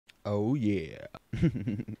Oh yeah.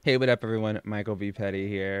 Hey, what up everyone? MichaelBePetty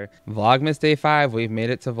here. Vlogmas day 5. We've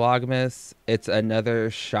made it to Vlogmas. It's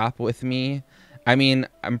another shop with me. I mean,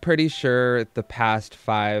 I'm pretty sure the past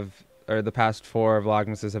 5 or the past 4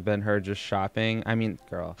 Vlogmases have been her just shopping. I mean,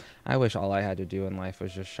 girl, I wish all I had to do in life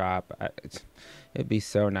was just shop. It'd be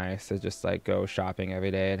so nice to just like go shopping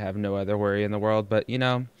every day and have no other worry in the world. But you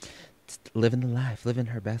know, living the life, living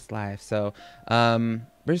her best life. So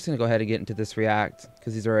we're just gonna go ahead and get into this react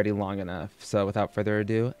because he's already long enough. So without further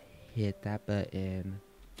ado, hit that button.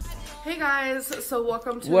 Hey guys, so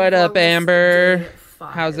welcome to What up, Amber? Day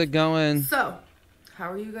 5. How's it going? So,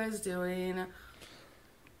 how are you guys doing?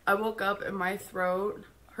 I woke up and my throat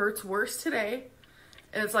hurts worse today.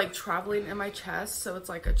 And it's like traveling in my chest, so it's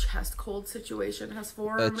like a chest cold situation has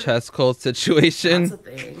formed. A chest cold situation? That's a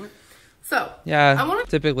thing. So, yeah, I want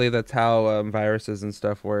to typically that's how viruses and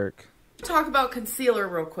stuff work. Talk about concealer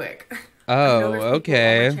real quick. Oh,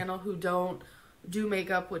 okay. On my channel who don't do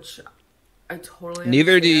makeup, which I totally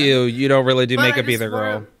Neither understand. do you. You don't really do But makeup either,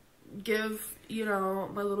 girl. Give, you know,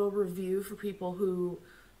 my little review for people who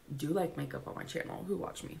do like makeup on my channel, who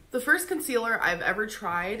watch me. The first concealer I've ever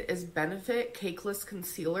tried is Benefit Cakeless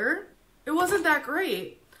Concealer. It wasn't that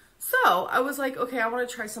great. So I was like, okay, I want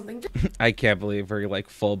to try something different. I can't believe we're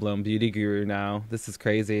like full-blown beauty guru now. This is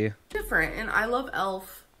crazy. And I love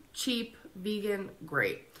e.l.f. Cheap, vegan,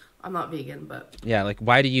 great. I'm not vegan, but yeah, like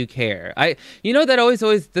why do you care? You know that always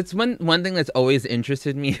that's one thing that's always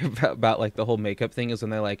interested me about like the whole makeup thing is when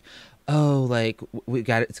they're like, oh, like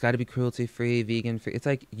it's got to be cruelty free, vegan free. It's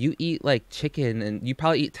like you eat like chicken and you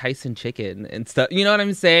probably eat Tyson chicken and stuff. You know what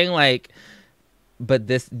I'm saying? Like, but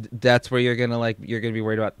that's where you're gonna be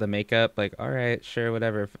worried about the makeup. Like, all right, sure,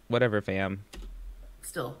 whatever, fam.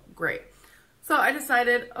 Still great. So I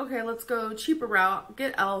decided, okay, let's go cheaper route.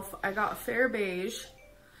 Get e.l.f. I got Fair Beige.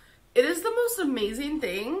 It is the most amazing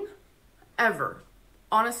thing ever.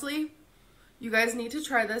 Honestly, you guys need to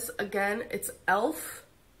try this. Again, it's e.l.f.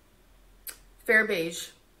 Fair Beige.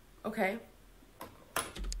 Okay.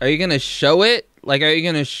 Are you going to show it? Like, are you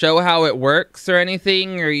going to show how it works or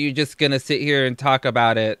anything? Or are you just going to sit here and talk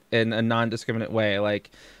about it in a non-discriminate way?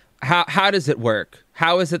 Like, how does it work?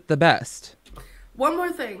 How is it the best? One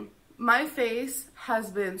more thing. My face has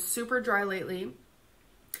been super dry lately.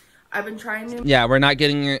 I've been trying to... Yeah, we're not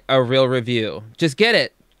getting a real review. Just get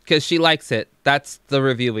it, because she likes it. That's the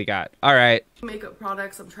review we got. All right. Makeup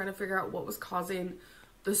products. I'm trying to figure out what was causing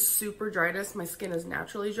the super dryness. My skin is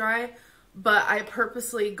naturally dry. But I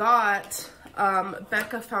purposely got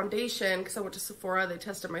Becca foundation, because I went to Sephora. They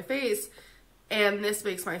tested my face. And this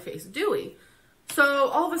makes my face dewy. So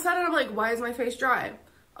all of a sudden, I'm like, why is my face dry?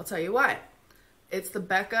 I'll tell you why. It's the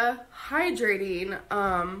Becca Hydrating...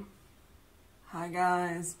 Hi,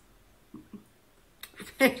 guys.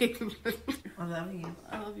 I love you.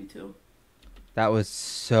 I love you too. That was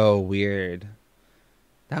so weird.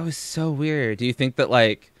 That was so weird. Do you think that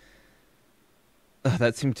like... Oh,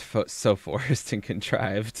 that seemed so forced and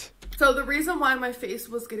contrived. So the reason why my face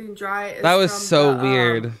was getting dry is that was so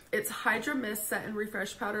weird. It's Hydra Mist Set and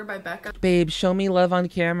Refresh Powder by Becca. Babe, show me love on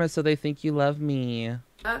camera so they think you love me.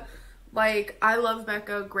 Like, I love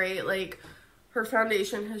Becca, great. Like, her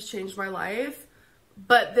foundation has changed my life.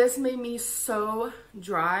 But this made me so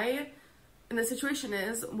dry. And the situation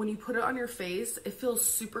is, when you put it on your face, it feels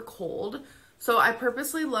super cold. So I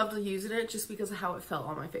purposely loved using it just because of how it felt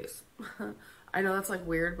on my face. I know that's like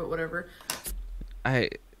weird, but whatever.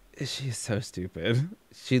 She's so stupid.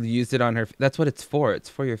 She used it on her. That's what it's for. It's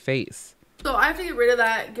for your face. So I have to get rid of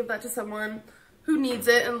that, give that to someone who needs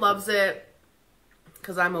it and loves it.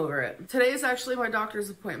 Because I'm over it. Today is actually my doctor's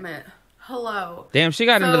appointment. Hello. Damn, she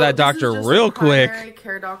got into that doctor real quick. It's a primary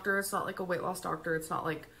care doctor. It's not like a weight loss doctor. It's not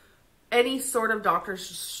like any sort of doctor. It's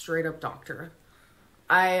just straight up doctor.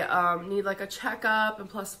 I need like a checkup. And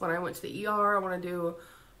plus when I went to the ER, I want to do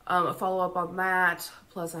a follow-up on that.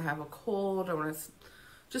 Plus I have a cold. I want to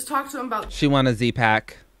just talk to him about... She want a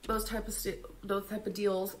Z-Pack. Those type of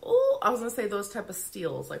deals. Oh, I was gonna say those type of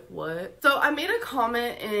steals. Like what? So I made a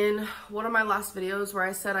comment in one of my last videos where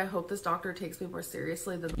I said I hope this doctor takes me more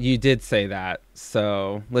seriously than... You did say that.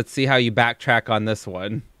 So let's see how you backtrack on this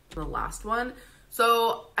one. The last one.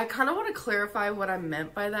 So I kind of want to clarify what I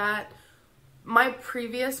meant by that. My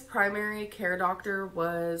previous primary care doctor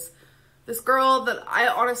was this girl that I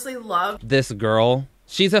honestly loved. This girl?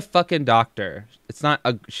 She's a fucking doctor. It's not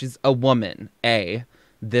a... She's a woman.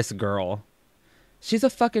 This girl. She's a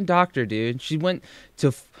fucking doctor, dude. She went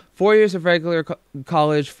to 4 years of regular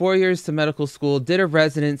college, 4 years to medical school, did a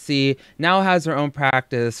residency, now has her own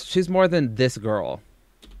practice. She's more than this girl.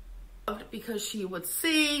 Because she would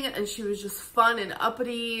sing and she was just fun and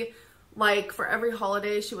uppity. Like, for every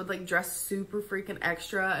holiday, she would, like, dress super freaking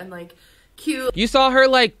extra and, like, cute. You saw her,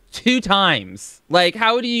 like, 2 times. Like,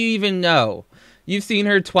 how do you even know? You've seen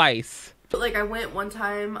her twice. Like, I went one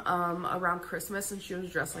time around Christmas, and she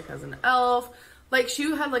was dressed, like, as an elf. Like, she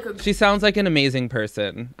had, like, She sounds like an amazing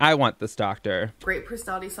person. I want this doctor. Great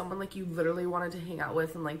personality, someone, like, you literally wanted to hang out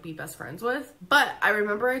with and, like, be best friends with. But I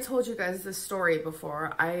remember I told you guys this story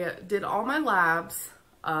before. I did all my labs.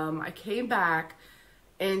 I came back,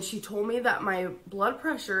 and she told me that my blood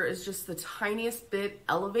pressure is just the tiniest bit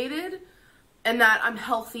elevated, and that I'm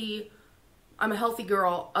healthy. I'm a healthy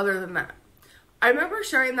girl other than that. I remember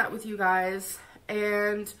sharing that with you guys,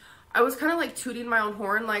 and I was kind of like tooting my own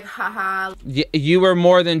horn, like, haha. You were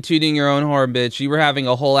more than tooting your own horn, bitch. You were having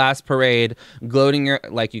a whole ass parade, gloating your,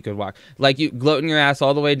 like you could walk, like you gloating your ass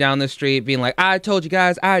all the way down the street, being like, I told you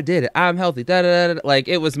guys, I did it, I'm healthy, da da da da. Like,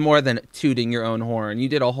 it was more than tooting your own horn. You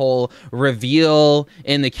did a whole reveal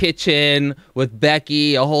in the kitchen with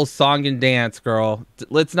Becky, a whole song and dance, girl.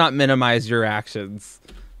 Let's not minimize your actions.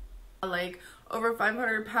 Like, over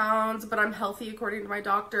 500 pounds, but I'm healthy according to my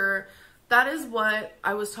doctor. That is what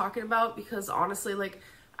I was talking about, because honestly, like,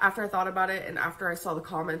 after I thought about it and after I saw the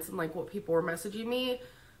comments and, like, what people were messaging me,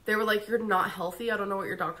 they were like, you're not healthy. I don't know what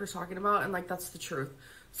your doctor's talking about. And, like, that's the truth.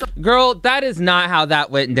 So, girl, that is not how that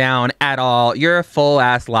went down at all. You're a full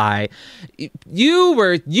ass lie. You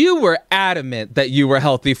were adamant that you were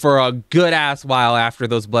healthy for a good ass while after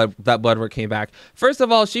that blood work came back. First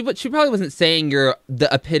of all, she probably wasn't saying you're the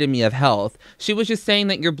epitome of health. She was just saying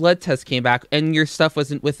that your blood test came back and your stuff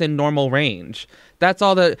wasn't within normal range. That's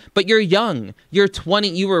all but you're young. You're 20.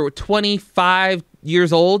 You were 25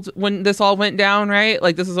 years old when this all went down, right?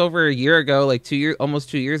 Like, this is over a year ago, like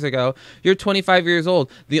almost 2 years ago. You're 25 years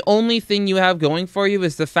old. The only thing you have going for you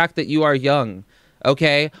is the fact that you are young.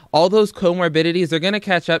 Okay? All those comorbidities, they're going to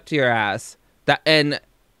catch up to your ass. And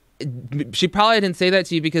she probably didn't say that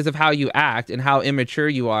to you because of how you act and how immature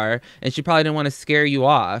you are, and she probably didn't want to scare you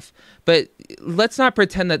off. But let's not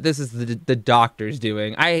pretend that this is the doctor's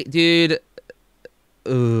doing. Dude,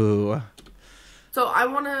 ooh. So I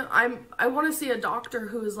want to see a doctor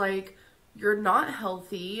who is like, you're not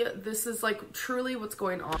healthy. This is, like, truly what's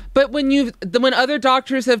going on. But when other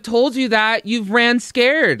doctors have told you that, you've ran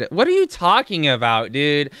scared. What are you talking about,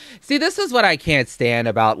 dude? See, this is what I can't stand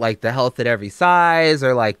about, like, the health at every size,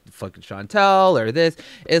 or like fucking Chantel, or this.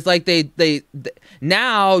 It's like they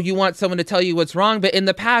now you want someone to tell you what's wrong, but in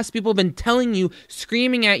the past people have been telling you,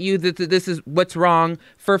 screaming at you that this is what's wrong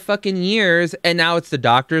for fucking years, and now it's the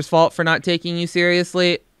doctor's fault for not taking you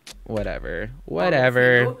seriously. Whatever.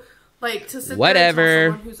 Like, to sit there and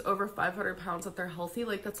tell someone who's over 500 pounds that they're healthy,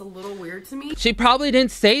 like, that's a little weird to me. She probably didn't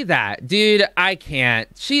say that. Dude, I can't.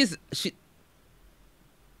 She's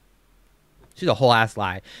a whole ass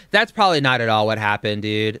lie. That's probably not at all what happened,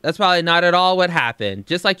 dude. That's probably not at all what happened.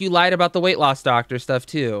 Just like you lied about the weight loss doctor stuff,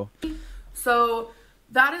 too. So,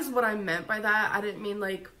 that is what I meant by that. I didn't mean,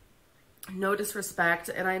 like, no disrespect,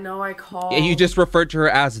 and I know I called... Yeah, you just referred to her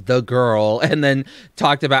as the girl, and then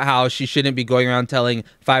talked about how she shouldn't be going around telling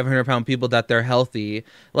 500-pound people that they're healthy.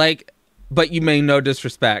 Like, but you mean no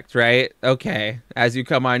disrespect, right? Okay. As you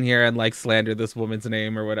come on here and, like, slander this woman's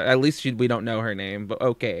name or whatever. At least we don't know her name, but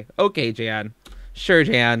okay. Okay, Jan. Sure,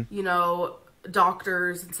 Jan. You know,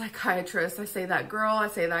 doctors and psychiatrists, I say that girl, I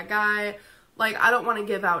say that guy. Like, I don't want to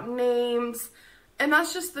give out names, and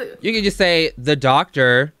that's just the... You could just say the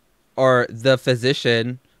doctor... or the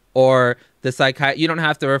physician, or the psychiatrist. You don't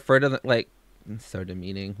have to refer to like, it's so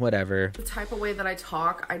demeaning. Whatever. The type of way that I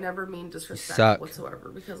talk, I never mean disrespect whatsoever.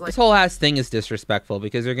 Because, like, this whole ass thing is disrespectful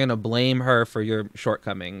because you're gonna blame her for your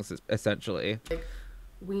shortcomings, essentially. Like,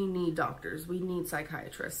 we need doctors, we need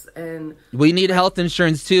psychiatrists, and we need health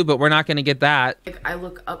insurance too, but we're not gonna get that. Like, I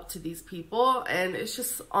look up to these people, and it's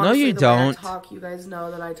just honestly, no, you the don't. way I talk, you guys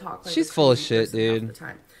know that I talk like she's full of shit, dude. The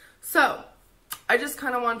time. So. I just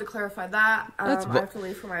kind of wanted to clarify that. I have to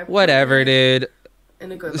leave for my whatever, dude.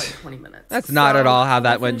 In a good, like, 20 minutes. That's not at all how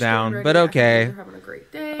that went down, but okay. You're having a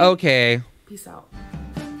great day. Okay. Peace out.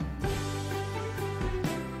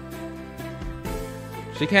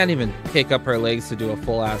 She can't even pick up her legs to do a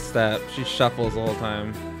full ass step. She shuffles the whole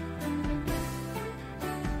time.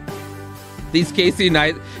 These Casey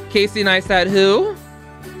Neistat who?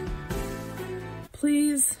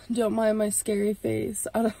 Please don't mind my scary face.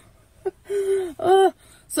 I don't...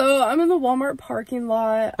 So I'm in the Walmart parking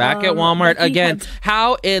lot. Back at Walmart again.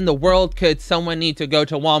 How in the world could someone need to go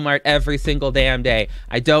to Walmart every single damn day?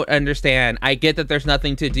 I don't understand. I get that there's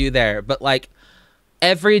nothing to do there, but, like,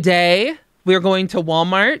 every day we're going to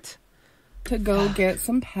Walmart to go get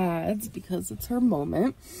some pads because it's her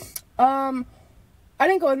moment. I I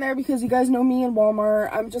didn't go in there because you guys know me in Walmart.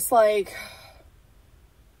 I'm just like,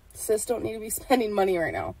 sis, don't need to be spending money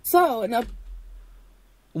right now. So, no.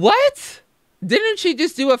 What? Didn't she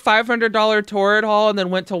just do a $500 Torrid haul and then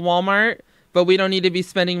went to Walmart? But we don't need to be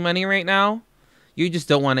spending money right now? You just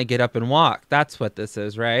don't want to get up and walk. That's what this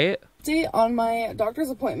is, right? On my doctor's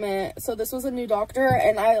appointment. So this was a new doctor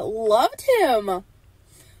and I loved him.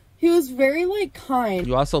 He was very like kind.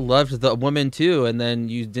 You also loved the woman too, and then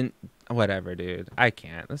you didn't. Whatever, dude. I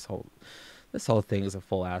can't. This whole thing is a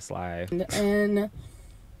full ass lie. And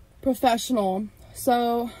professional.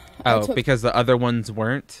 So because the other ones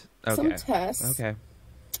weren't. Okay. Some tests. Okay.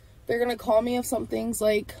 They're gonna call me if something's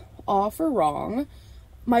like off or wrong.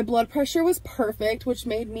 My blood pressure was perfect, which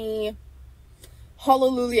made me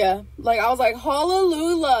hallelujah. Like I was like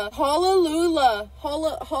hallelujah, hallelujah,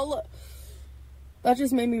 hallelujah. That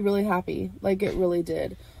just made me really happy. Like it really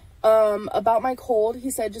did. About my cold,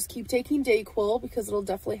 he said just keep taking Dayquil because it'll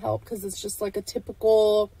definitely help because it's just like a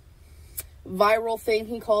typical viral thing,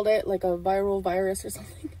 he called it, like a viral virus or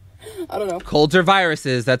something. I don't know. Colds are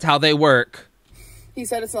viruses. That's how they work. He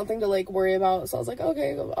said it's nothing to like worry about. So I was like,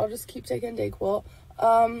 okay, I'll just keep taking Dayquil.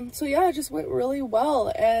 So yeah, it just went really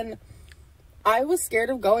well. And I was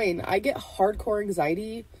scared of going. I get hardcore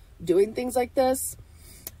anxiety doing things like this.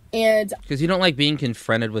 And because you don't like being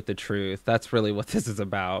confronted with the truth. That's really what this is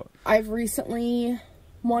about. I've recently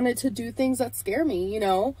wanted to do things that scare me, you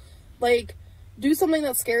know, like do something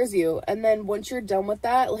that scares you. And then once you're done with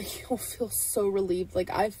that, like you'll feel so relieved. Like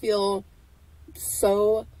I feel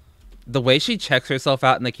so. The way she checks herself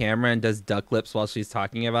out in the camera and does duck lips while she's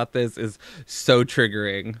talking about this is so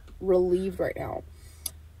triggering. Relieved right now.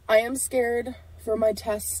 I am scared for my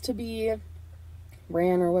tests to be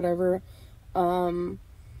ran or whatever.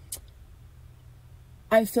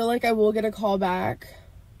 I feel like I will get a call back.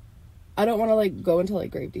 I don't want to like go into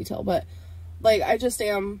like grave detail, but like I just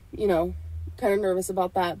am, you know, kind of nervous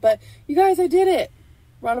about that. But you guys, I did it.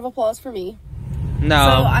 Round of applause for me. No,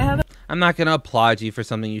 so I'm not going to applaud you for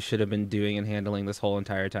something you should have been doing and handling this whole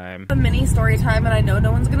entire time. A mini story time, and I know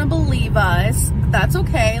no one's going to believe us. That's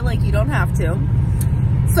okay. Like, you don't have to.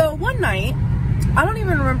 So one night, I don't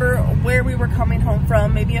even remember where we were coming home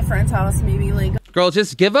from. Maybe a friend's house, maybe like... Girl,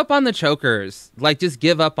 just give up on the chokers. Like, just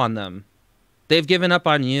give up on them. They've given up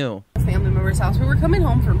on you. A family member's house. We were coming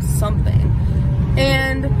home from something.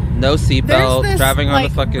 And... No seatbelt, driving on like,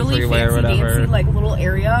 the fucking really freeway or whatever. Fancy, like, little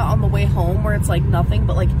area on the way home where it's, like, nothing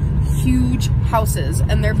but, like, huge houses.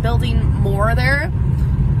 And they're building more there.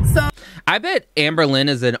 So... I bet Amberlynn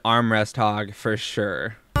is an armrest hog for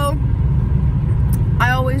sure. So,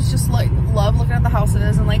 I always just like love looking at the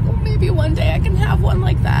houses and like, oh, maybe one day I can have one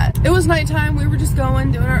like that. It was nighttime. We were just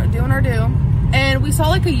going, doing our do, and we saw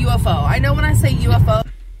like a UFO. I know when I say UFO,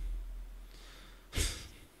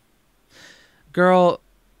 girl,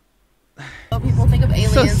 people think of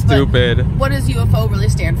aliens. So stupid. But what does UFO really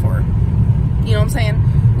stand for? You know what I'm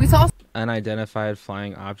saying? We saw unidentified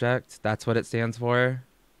flying object. That's what it stands for.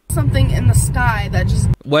 Something in the sky that just...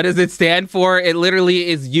 What does it stand for? It literally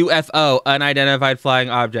is UFO, unidentified flying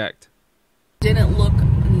object. Didn't look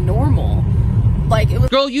normal. Like it was...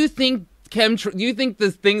 Girl, you think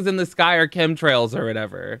the things in the sky are chemtrails or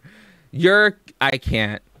whatever. I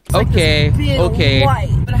can't. Like okay. Okay.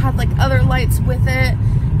 Light, but it had like other lights with it.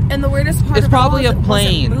 And the weirdest part it's probably a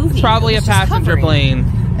plane. It's probably a passenger plane.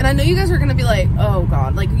 And I know you guys are going to be like, "Oh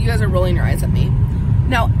god," like you guys are rolling your eyes at me.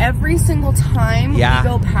 Now, every single time we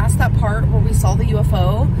go past that part where we saw the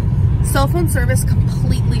UFO, cell phone service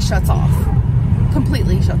completely shuts off.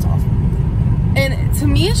 Completely shuts off. And to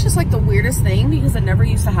me, it's just like the weirdest thing because it never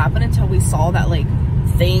used to happen until we saw that like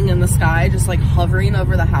thing in the sky just like hovering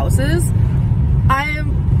over the houses.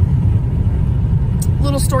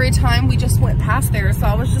 Little story time, we just went past there, so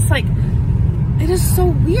I was just like, it is so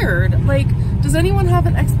weird. Like, does anyone have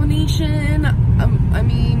an explanation? I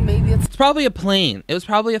mean, maybe it's probably a plane. It was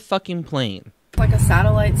probably a fucking plane. Like a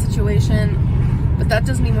satellite situation, but that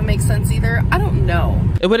doesn't even make sense either. I don't know.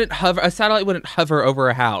 It wouldn't hover. A satellite wouldn't hover over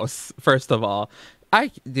a house, first of all.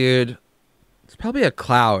 Dude, it's probably a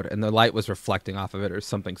cloud and the light was reflecting off of it or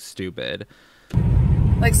something stupid.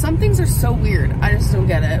 Like, some things are so weird. I just don't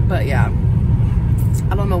get it, but yeah.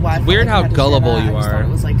 I don't know why. It's weird how gullible you are.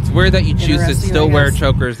 It's weird that you choose to still wear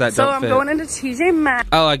chokers that don't fit. So I'm going into TJ Maxx.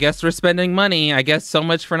 Oh, I guess we're spending money. I guess so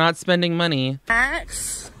much for not spending money.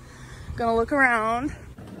 Max. Gonna look around.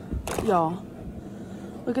 Y'all,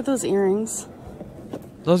 look at those earrings.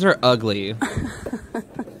 Those are ugly.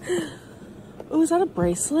 Oh, is that a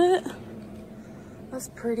bracelet? That's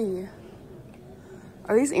pretty.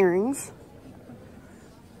 Are these earrings?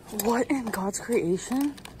 What in God's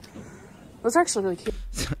creation? Those are actually really cute.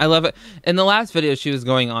 I love it. In the last video, she was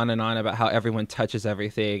going on and on about how everyone touches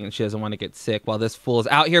everything and she doesn't want to get sick, while this fool's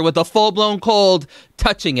out here with a full-blown cold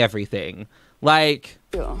touching everything. Like,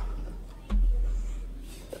 Yeah.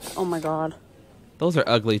 Oh my god. Those are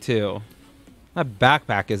ugly too. My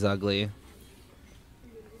backpack is ugly.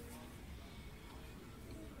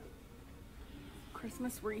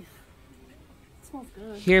 Christmas wreath. It smells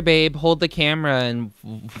good. Here, babe, hold the camera and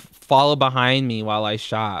follow behind me while I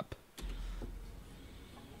shop.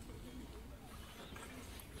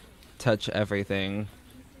 Touch everything.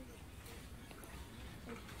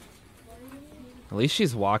 At least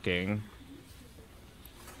she's walking.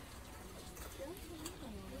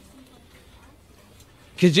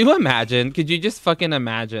 Could you imagine? Could you just fucking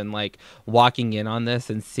imagine, like, walking in on this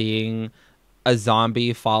and seeing a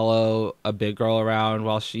zombie follow a big girl around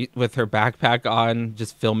while she, with her backpack on,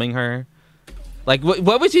 just filming her? Like,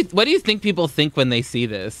 what do you think people think when they see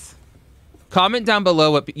this? Comment down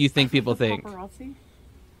below what you think people think. Paparazzi.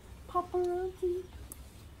 Paparazzi.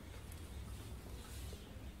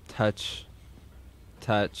 Touch.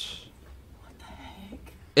 Touch. What the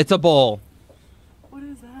heck? It's a bowl. What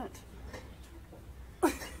is that?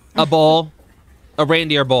 A bowl. A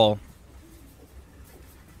reindeer bowl.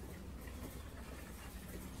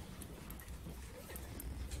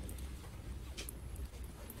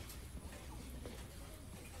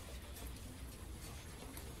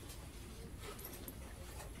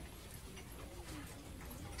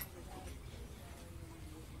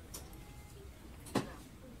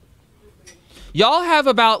 Y'all have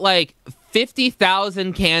about like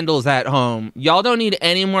 50,000 candles at home. Y'all don't need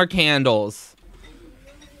any more candles.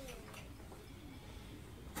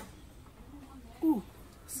 Ooh,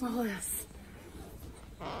 smell this.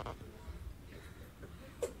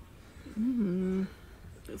 Mmm.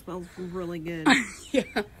 It smells really good. Yeah.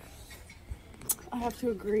 I have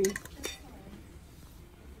to agree.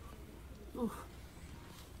 Ooh.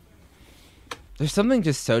 There's something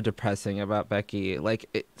just so depressing about Becky.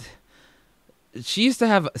 Like, she used to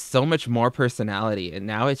have so much more personality, and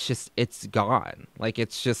now it's gone. Like,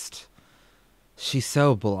 it's just, she's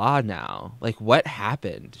so blah now. Like, what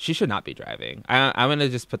happened? She should not be driving. I'm gonna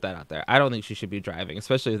just put that out there. I don't think she should be driving,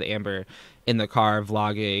 especially with Amber in the car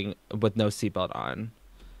vlogging with no seatbelt on.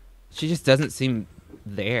 She just doesn't seem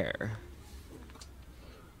there.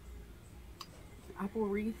 Apple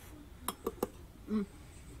wreath. Mm.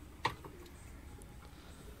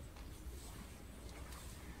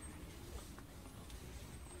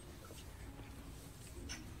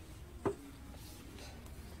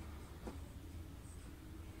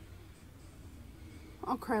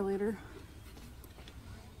 I'll cry later.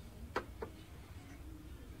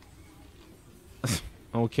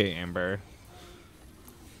 Okay, Amber.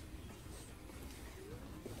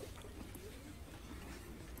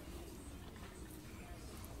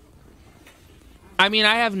 I mean,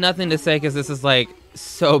 I have nothing to say because this is like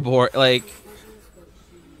so boring. Like,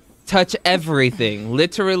 touch everything.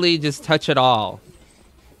 Literally just touch it all.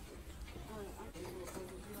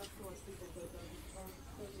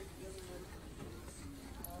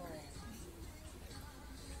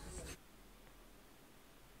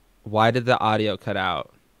 Why did the audio cut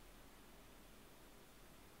out?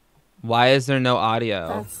 Why is there no audio?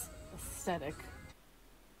 That's aesthetic.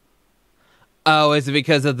 Oh, is it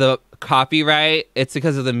because of the copyright? It's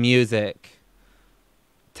because of the music.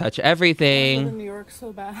 Touch I live everything. in New York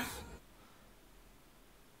so bad.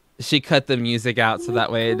 She cut the music out so that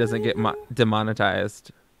way it doesn't get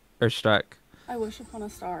demonetized or struck. I wish upon a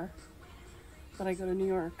star that I go to New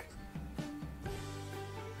York.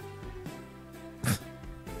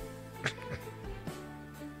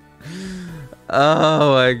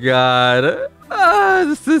 Oh my god. Oh,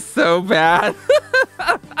 this is so bad.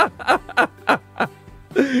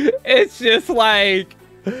 It's just like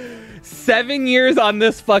 7 years on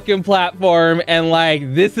this fucking platform and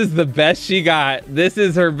like this is the best she got. This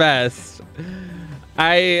is her best.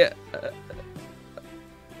 This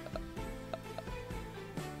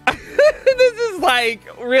is like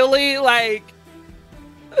really like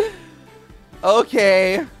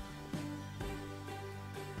okay.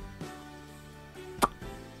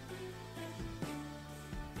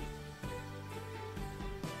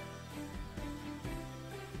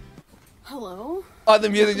 Hello? Oh, the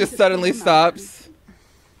music just suddenly stops.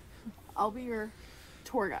 I'll be your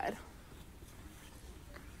tour guide.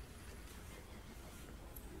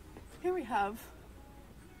 Here we have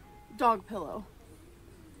dog pillow.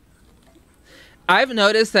 I've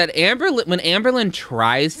noticed that when Amberlynn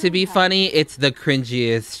tries to be funny, it's the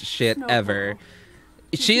cringiest shit Snow ever. pillow.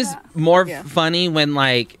 She's that? more Yeah. funny when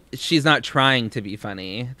like she's not trying to be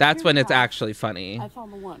funny. That's Here's when it's how actually funny. I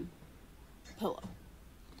found the one pillow.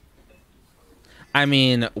 I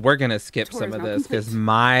mean, we're gonna skip some of this because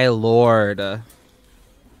my lord.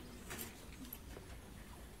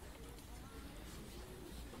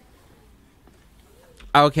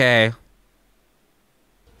 Okay.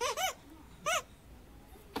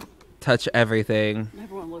 Touch everything.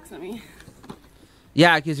 Everyone looks at me.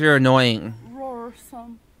 Yeah, because you're annoying. Roar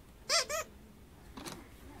some.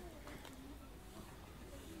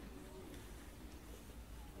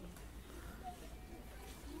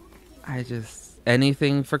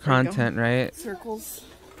 Anything for content, right? Circles.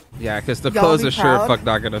 Yeah, because the clothes are sure fuck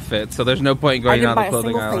not gonna fit, so there's no point going on the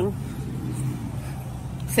clothing aisle.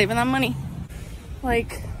 Saving that money.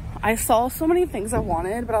 Like, I saw so many things I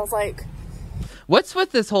wanted, but I was like, what's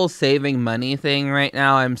with this whole saving money thing right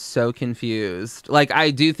now? I'm so confused. Like,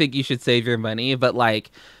 I do think you should save your money, but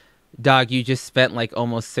like, dog, you just spent like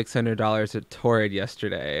almost $600 at Torrid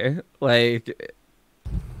yesterday. Like,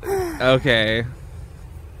 okay.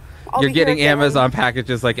 You're getting Amazon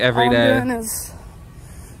packages like every day. All I'm doing is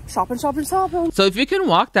shopping. So if you can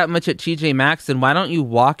walk that much at TJ Maxx, then why don't you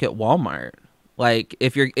walk at Walmart? Like,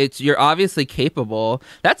 if you're obviously capable.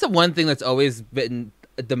 That's the one thing that's always been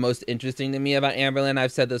the most interesting to me about Amberlynn.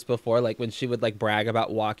 I've said this before, like when she would like brag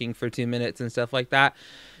about walking for 2 minutes and stuff like that.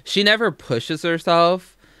 She never pushes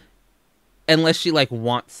herself unless she like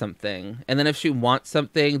wants something. And then if she wants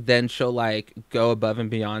something, then she'll like go above and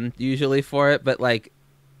beyond usually for it. But like,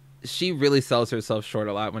 she really sells herself short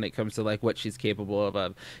a lot when it comes to like what she's capable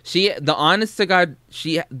of. The honest to God,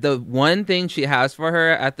 the one thing she has for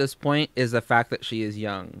her at this point is the fact that she is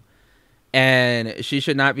young, and she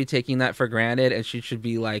should not be taking that for granted. And she should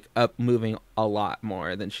be like up moving a lot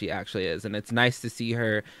more than she actually is. And it's nice to see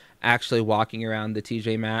her actually walking around the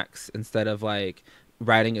TJ Maxx instead of like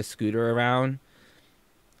riding a scooter around.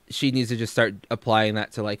 She needs to just start applying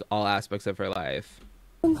that to like all aspects of her life.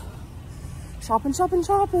 Shopping.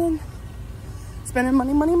 Spending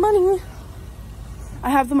money.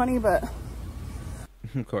 I have the money, but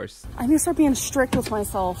of course. I need to start being strict with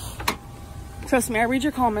myself. Trust me, I read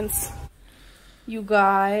your comments. You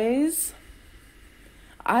guys,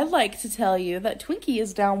 I'd like to tell you that Twinkie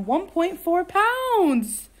is down 1.4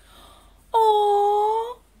 pounds.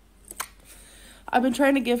 Aww. I've been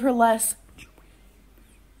trying to give her less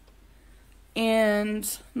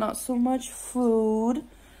and not so much food.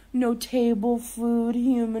 No table food,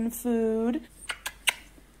 human food.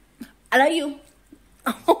 I love you.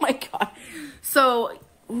 Oh my god. So,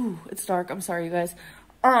 ooh, it's dark. I'm sorry, you guys.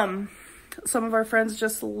 Some of our friends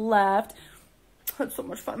just left. Had so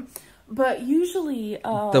much fun. But usually,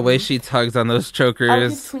 the way she tugs on those chokers. I would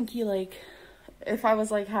give Twinkie, like, if I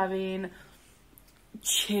was like having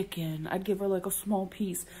chicken, I'd give her like a small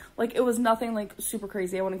piece. Like, it was nothing like super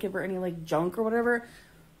crazy. I wouldn't give her any like junk or whatever.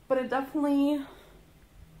 But it definitely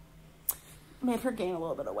made her gain a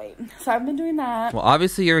little bit of weight. So I've been doing that. Well,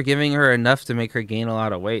 obviously you're giving her enough to make her gain a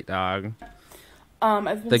lot of weight, dog.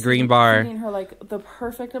 I've been the green bar. feeding her like the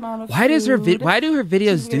perfect amount of Why do her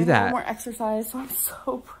videos do that? More exercise, so I'm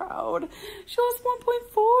so proud. She lost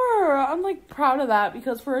 1.4. I'm like proud of that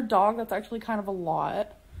because for a dog that's actually kind of a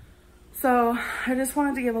lot. So I just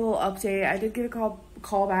wanted to give a little update. I did get a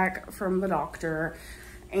call back from the doctor,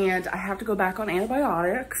 and I have to go back on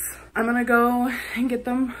antibiotics. I'm gonna go and get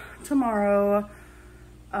them tomorrow.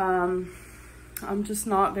 I'm just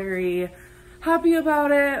not very happy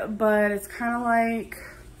about it, but it's kind of like,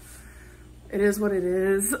 it is what it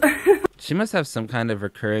is. She must have some kind of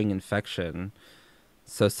recurring infection,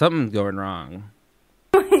 so something's going wrong.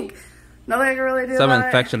 Like, nothing I can really do some about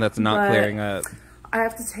infection that's not clearing up. I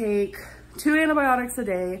have to take 2 antibiotics a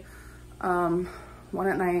day, one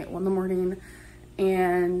at night, one in the morning,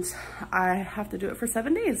 and I have to do it for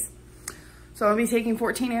 7 days. So I'll be taking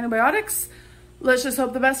 14 antibiotics. Let's just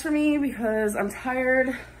hope the best for me because I'm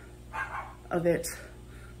tired of it.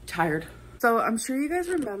 Tired. So I'm sure you guys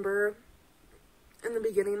remember in the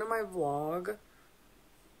beginning of my vlog,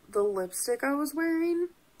 the lipstick I was wearing.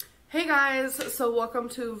 Hey guys, so welcome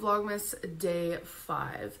to Vlogmas day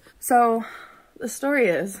 5. So the story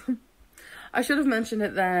is, I should have mentioned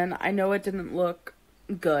it then. I know it didn't look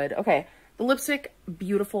good. Okay, the lipstick,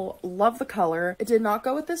 beautiful, love the color. It did not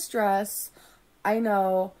go with this dress. I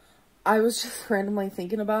know. I was just randomly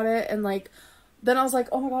thinking about it, and like, then I was like,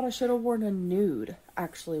 oh my god, I should have worn a nude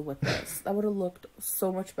actually with this. That would have looked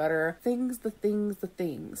so much better. The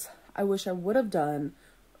things I wish I would have done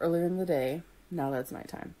earlier in the day. Now that it's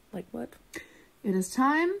nighttime. Like, what? It is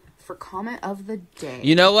time for comment of the day.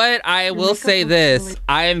 You know what? I will say this. Really...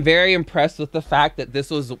 I am very impressed with the fact that this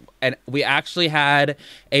was, and we actually had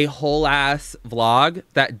a whole ass vlog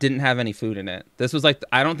that didn't have any food in it. This was like,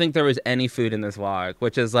 I don't think there was any food in this vlog,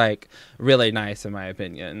 which is like really nice in my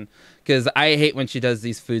opinion. Because I hate when she does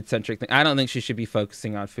these food centric things. I don't think she should be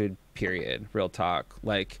focusing on food, period. Real talk.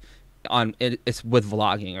 Like, on it's with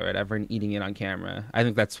vlogging or whatever and eating it on camera. I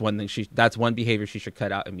think that's one thing that's one behavior she should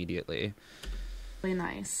cut out immediately. Really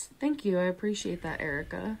nice. Thank you. I appreciate that,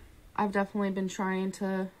 Erica. I've definitely been trying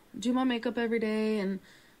to do my makeup every day and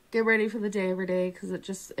get ready for the day every day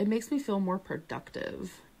because it makes me feel more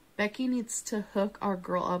productive. Becky needs to hook our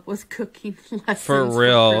girl up with cooking lessons for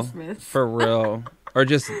real. For Christmas. For real. Or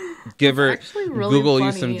just give her really Google funny.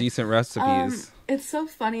 You some decent recipes. It's so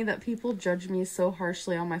funny that people judge me so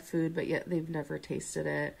harshly on my food, but yet they've never tasted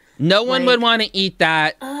it. No one would want to eat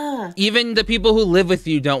that. Even the people who live with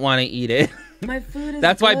you don't want to eat it. My food is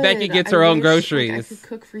That's good. why Becky gets her own groceries. I could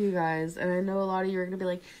cook for you guys, and I know a lot of you are going to be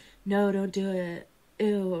like, no, don't do it.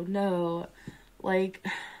 Ew, no. Like,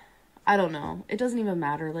 I don't know. It doesn't even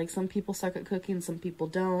matter. Like, some people suck at cooking, some people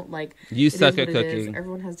don't. Like, you suck at cooking.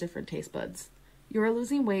 Everyone has different taste buds. You're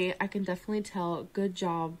losing weight. I can definitely tell. Good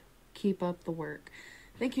job. Keep up the work.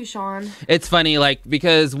 Thank you, Sean. It's funny, like,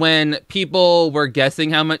 because when people were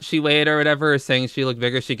guessing how much she weighed or whatever, or saying she looked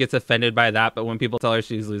bigger, she gets offended by that. But when people tell her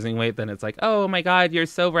she's losing weight, then it's like, oh my God, you're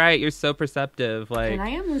so right. You're so perceptive. Like, and I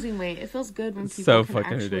am losing weight. It feels good when people so can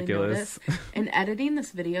fucking actually ridiculous. Notice. In editing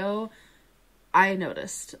this video, I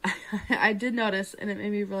noticed. I did notice, and it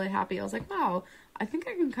made me really happy. I was like, wow, I think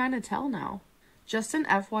I can kind of tell now. Just an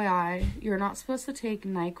FYI, you're not supposed to take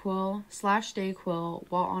NyQuil/DayQuil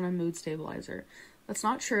while on a mood stabilizer. That's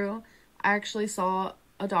not true. I actually saw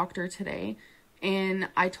a doctor today, and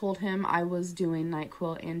I told him I was doing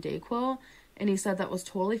NyQuil and DayQuil, and he said that was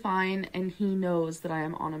totally fine, and he knows that I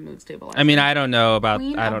am on a mood stabilizer. I mean, I don't know about...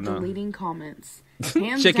 Queen I don't of know. Deleting comments.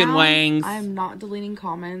 Hands Chicken down, wings. I am not deleting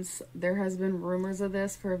comments. There has been rumors of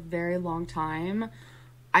this for a very long time.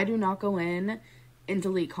 I do not go in and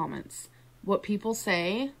delete comments. What people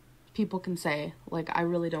say, people can say. Like, I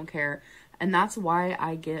really don't care. And that's why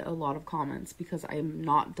I get a lot of comments, because I'm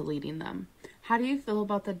not deleting them. How do you feel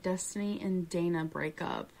about the Destiny and Dana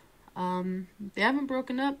breakup? They haven't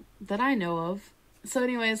broken up that I know of. So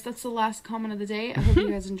anyways, that's the last comment of the day. I hope you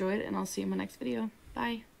guys enjoyed it, and I'll see you in my next video.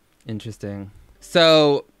 Bye. Interesting.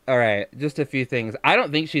 So, all right, just a few things. I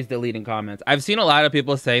don't think she's deleting comments. I've seen a lot of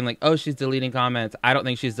people saying, like, oh, she's deleting comments. I don't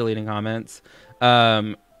think she's deleting comments.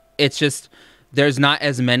 It's just... there's not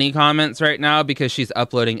as many comments right now because she's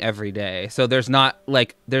uploading every day. So there's not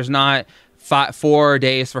 4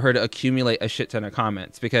 days for her to accumulate a shit ton of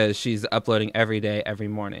comments because she's uploading every day, every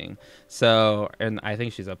morning. So, and I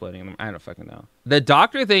think she's uploading them. I don't fucking know. The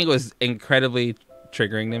doctor thing was incredibly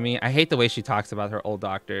triggering to me. I hate the way she talks about her old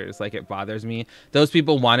doctors. Like, it bothers me. Those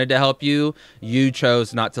people wanted to help you. You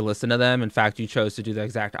chose not to listen to them. In fact, you chose to do the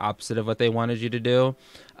exact opposite of what they wanted you to do.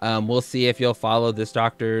 We'll see if you'll follow this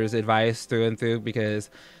doctor's advice through and through, because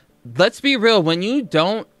let's be real, when you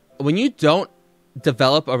don't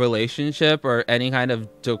develop a relationship or any kind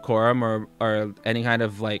of decorum or any kind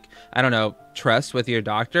of, like, I don't know, trust with your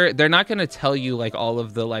doctor, they're not going to tell you like all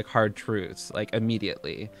of the like hard truths like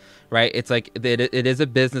immediately, right? It's like it is a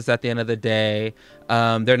business at the end of the day.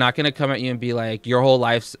 They're not going to come at you and be like, your whole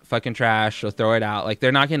life's fucking trash, so throw it out. Like,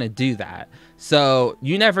 they're not going to do that. So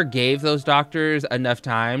you never gave those doctors enough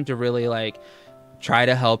time to really like try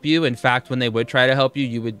to help you. In fact, when they would try to help you,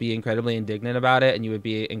 you would be incredibly indignant about it and you would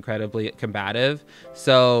be incredibly combative.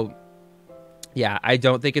 So yeah, I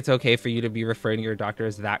don't think it's okay for you to be referring to your doctor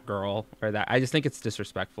as that girl or that. I just think it's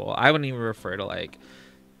disrespectful. I wouldn't even refer to like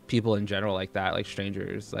people in general like that, like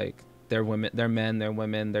strangers. Like, they're women, they're men, they're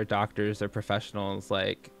women, they're doctors, they're professionals.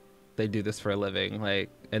 Like, they do this for a living. Like,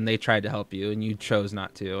 and they tried to help you and you chose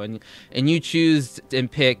not to. And you choose and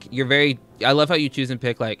pick. I love how you choose and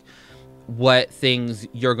pick like what things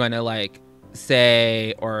you're going to like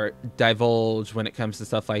say or divulge when it comes to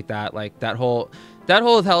stuff like that. Like that whole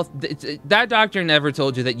health, that doctor never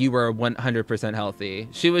told you that you were 100% healthy.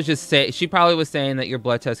 She probably was saying that your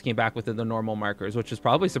blood test came back within the normal markers, which is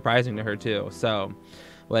probably surprising to her too. So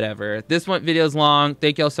whatever. This one video is long.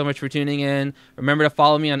 Thank y'all so much for tuning in. Remember to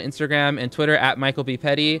follow me on Instagram and Twitter at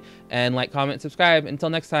MichaelBePetty, and like, comment, subscribe. Until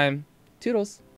next time, toodles.